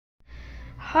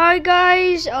Hi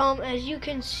guys, as you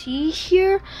can see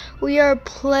here, we are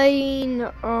playing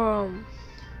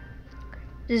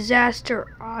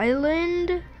Disaster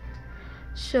Island.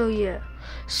 So yeah,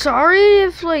 sorry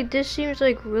if this seems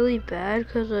really bad,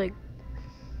 cause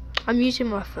I'm using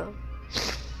my phone.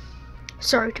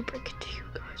 Sorry to break it to you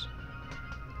guys.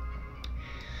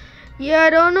 Yeah, I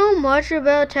don't know much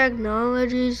about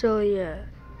technology, so yeah,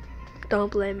 don't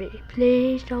blame me.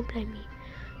 Please don't blame me.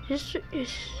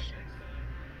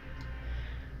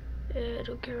 I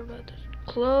don't care about this.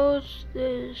 Close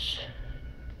this.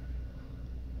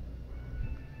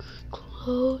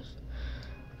 Close.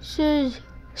 Says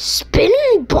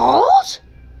spinning balls?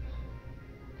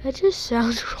 That just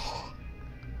sounds wrong.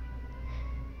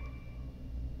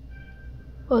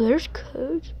 Oh, there's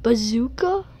codes.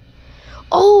 Bazooka?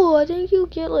 Oh, I think you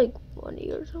get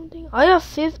money or something. I have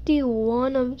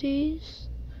 51 of these.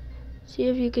 See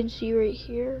if you can see right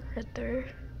here, right there.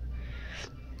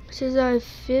 It says I have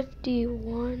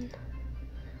 51.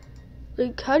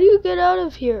 How do you get out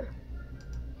of here?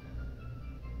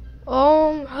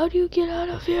 How do you get out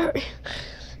of here?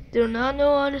 Do not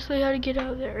know honestly how to get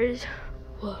out of there.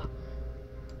 Whoa.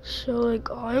 So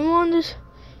I'm on this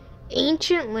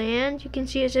ancient land. You can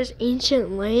see it says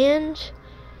ancient land.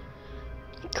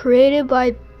 Created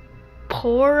by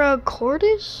Pora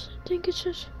Cordis, I think it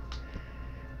says.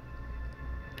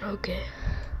 Okay.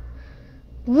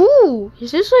 Woo!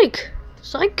 Is this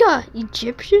it's a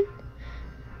Egyptian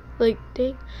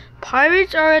thing?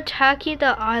 Pirates are attacking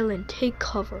the island. Take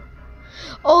cover.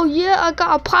 Oh yeah, I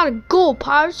got a pot of gold,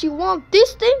 pirates. You want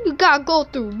this thing? You gotta go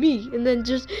through me. And then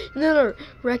a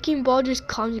wrecking ball just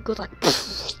comes and goes I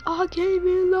came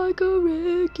in like a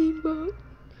wrecking ball.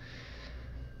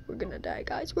 We're gonna die,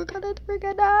 guys. We're gonna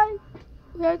freaking die.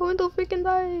 We are going to freaking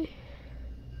die.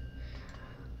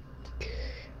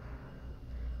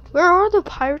 Where are the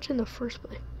pirates in the first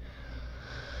place?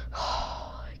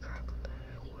 Holy crap.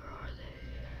 Where are they?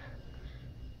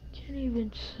 Can't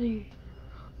even see.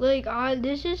 I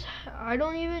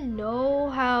don't even know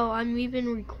how I'm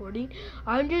even recording.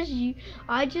 I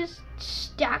just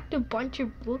stacked a bunch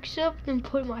of books up and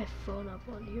put my phone up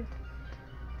on here.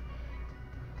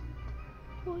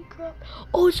 Holy crap.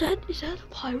 Oh, is that a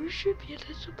pirate ship? Yeah,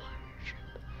 that's a pirate ship.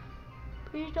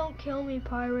 Please don't kill me,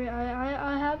 pirate.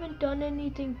 I haven't done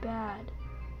anything bad.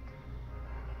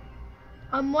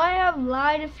 I might have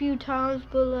lied a few times,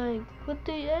 but what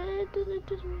the it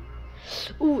doesn't.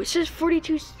 Ooh, it says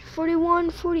 42,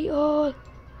 41, 40. Oh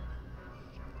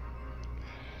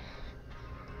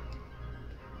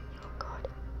God.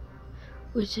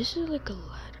 Ooh, is this a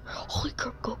ladder? Holy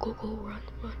crap! Go, run.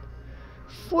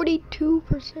 42%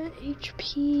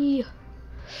 HP.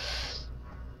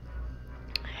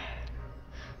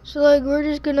 So we're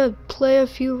just gonna play a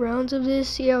few rounds of this,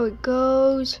 see how it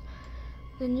goes.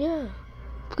 And yeah,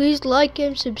 please like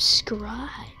and subscribe.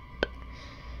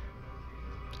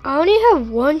 I only have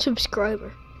 1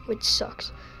 subscriber, which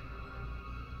sucks.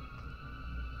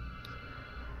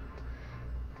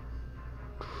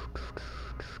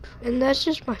 And that's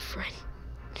just my friend.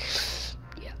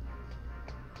 Yeah.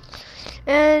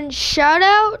 And shout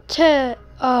out to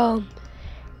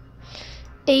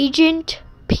Agent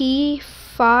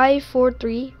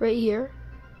P543 right here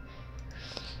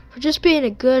for just being a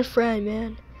good friend,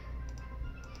 man.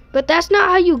 But that's not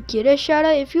how you get a shout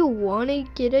out. If you want to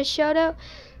get a shout out.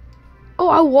 Oh,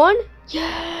 I won?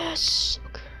 Yes.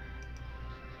 Okay.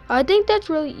 I think that's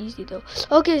really easy though.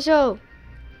 Okay, so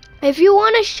if you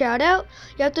want a shout out,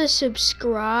 you have to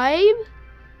subscribe,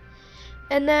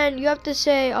 and then you have to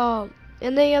say and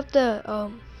then you have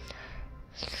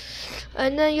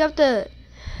to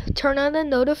turn on the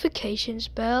notifications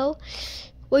bell.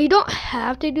 Well, you don't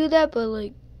have to do that,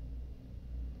 but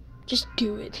just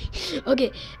do it.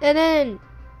 Okay, and then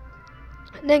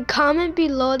comment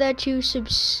below that you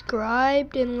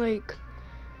subscribed and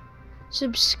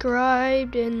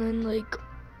subscribed and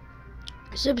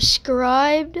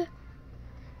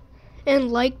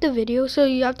like the video. So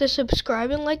you have to subscribe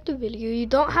and like the video. You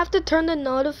don't have to turn the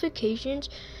notifications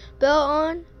bell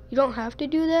on. You don't have to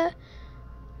do that.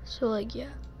 So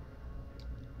yeah.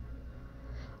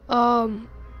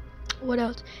 What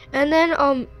else? And then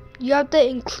you have to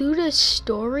include a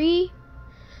story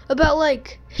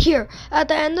about here at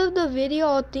the end of the video.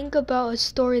 I'll think about a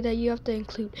story that you have to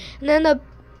include, and then the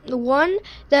one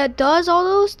that does all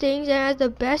those things and has the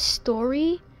best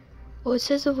story, well, it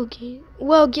says of a game,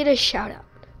 will get a shout out.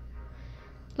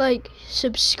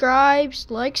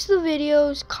 Subscribes, likes the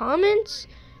videos, comments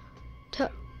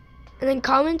and then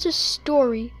comments a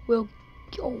story will.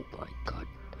 Oh my God.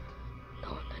 No,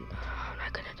 I'm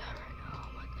not gonna die right now. Oh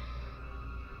my.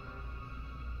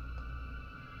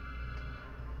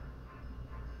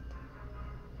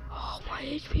 My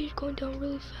HP is going down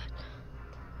really fast.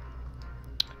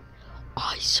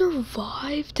 I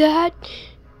survived that?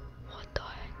 What the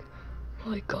heck? Oh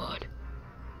my god.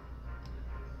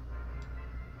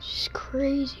 This is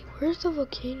crazy. Where's the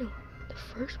volcano in the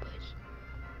first place?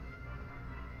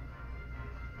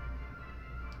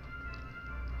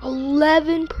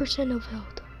 11% of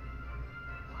health.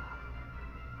 Wow.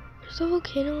 Where's the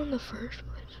volcano in the first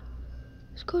place?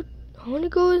 Let's go. I want to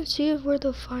go and see where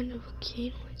the final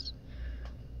volcano is.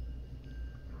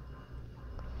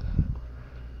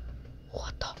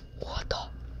 What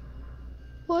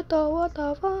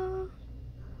the fuck? Oh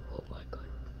my god.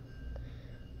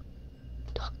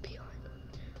 Duck behind.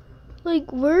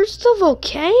 Like, where's the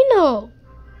volcano?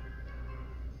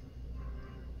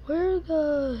 Where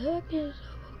the heck is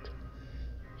the volcano?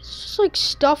 It's just like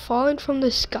stuff falling from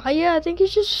the sky. Yeah, I think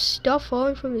it's just stuff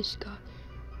falling from the sky.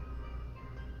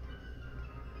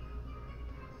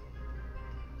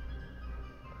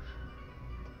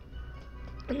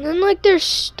 And then like there's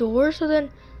stores, so then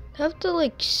they have to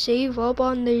like save up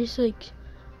on these like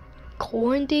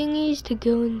coin thingies to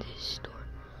go in this store.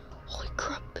 Holy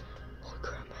crap, man. Oh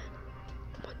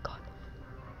my god.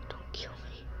 Don't kill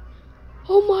me.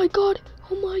 Oh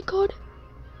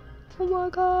my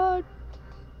god.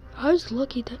 I was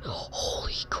lucky that,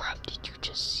 holy crap, did you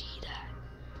just see that?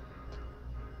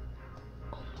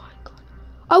 Oh my god.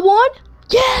 I won?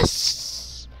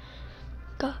 Yes!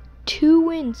 Got 2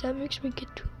 wins. That makes me get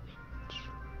 2 wins.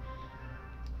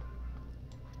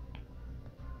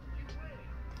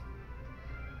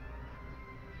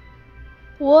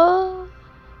 What?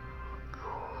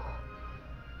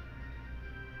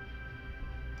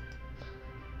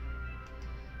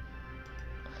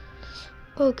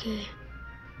 Okay.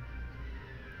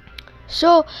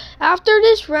 So after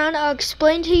this round, I'll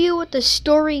explain to you what the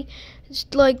story is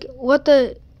like, what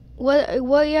you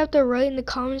have to write in the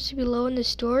comments below in the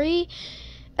story,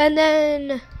 and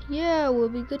then yeah, we'll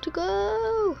be good to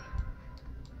go.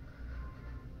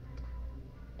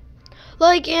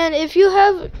 Like, and if you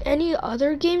have any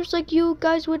other games like you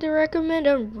guys would recommend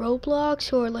on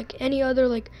Roblox, or like any other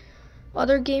like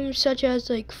other games such as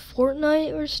like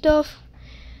Fortnite or stuff.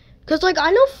 Cause like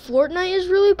I know Fortnite is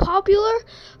really popular,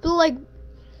 but like,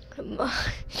 but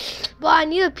I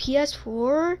need a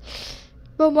PS4.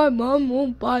 But my mom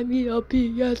won't buy me a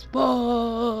PS4.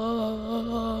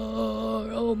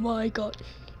 Oh my god.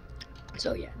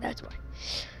 So yeah, that's why.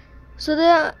 So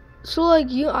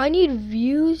like I need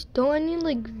views. Don't I need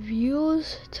like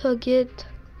views to get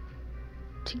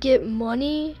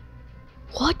money?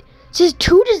 What? It says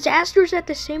 2 disasters at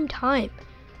the same time.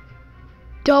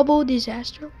 Double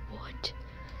disaster? What?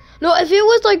 No, if it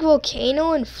was like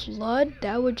volcano and flood,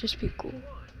 that would just be cool.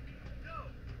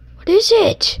 What is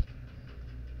it?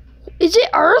 Is it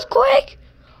earthquake?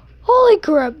 Holy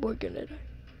crap, we're gonna die.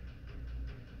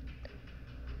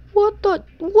 What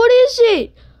is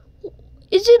it?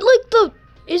 Is it like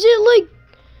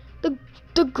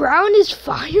the ground is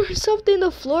fire or something?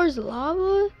 The floor is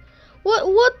lava?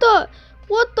 What the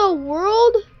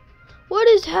world? What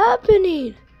is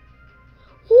happening?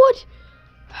 What?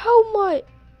 How am I?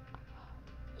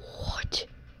 What?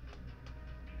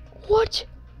 What?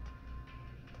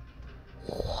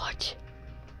 What?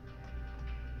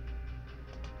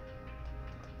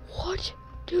 What?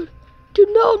 Dude,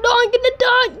 no, I'm gonna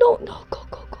die. No, go.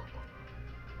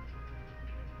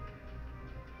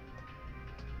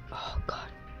 Oh God,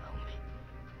 help me.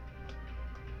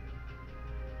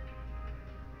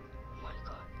 Oh my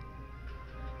God.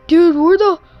 Dude, we're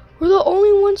the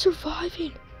only ones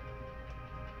surviving.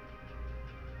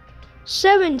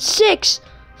 7, 6,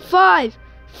 5,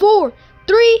 4,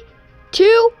 3,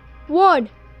 2, 1.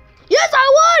 Yes,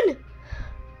 I won!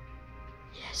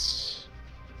 Yes.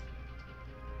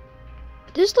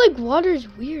 This like water is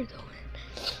weird though, man.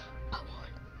 I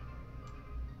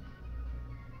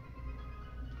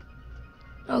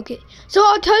won. Okay, so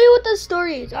I'll tell you what the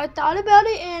story is. I thought about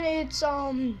it and it's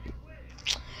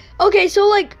okay, so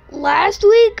like last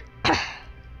week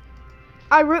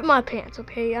I ripped my pants,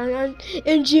 okay,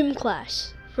 in gym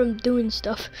class from doing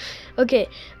stuff. Okay,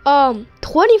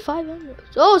 25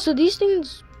 emeralds. Oh, so these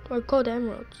things are called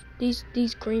emeralds.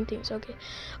 These green things, okay.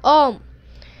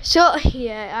 So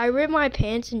yeah, I ripped my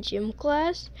pants in gym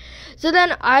class. So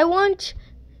then I want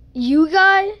you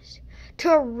guys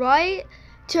to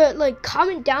like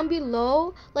comment down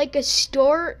below like a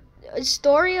story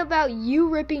about you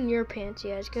ripping your pants.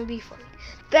 Yeah, it's gonna be funny.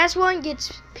 Best one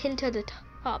gets pinned to the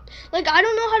top. Like I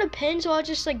don't know how to pin, so I'll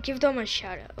just like give them a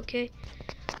shout out. Okay,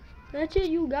 that's it,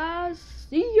 you guys.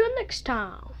 See you next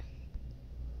time.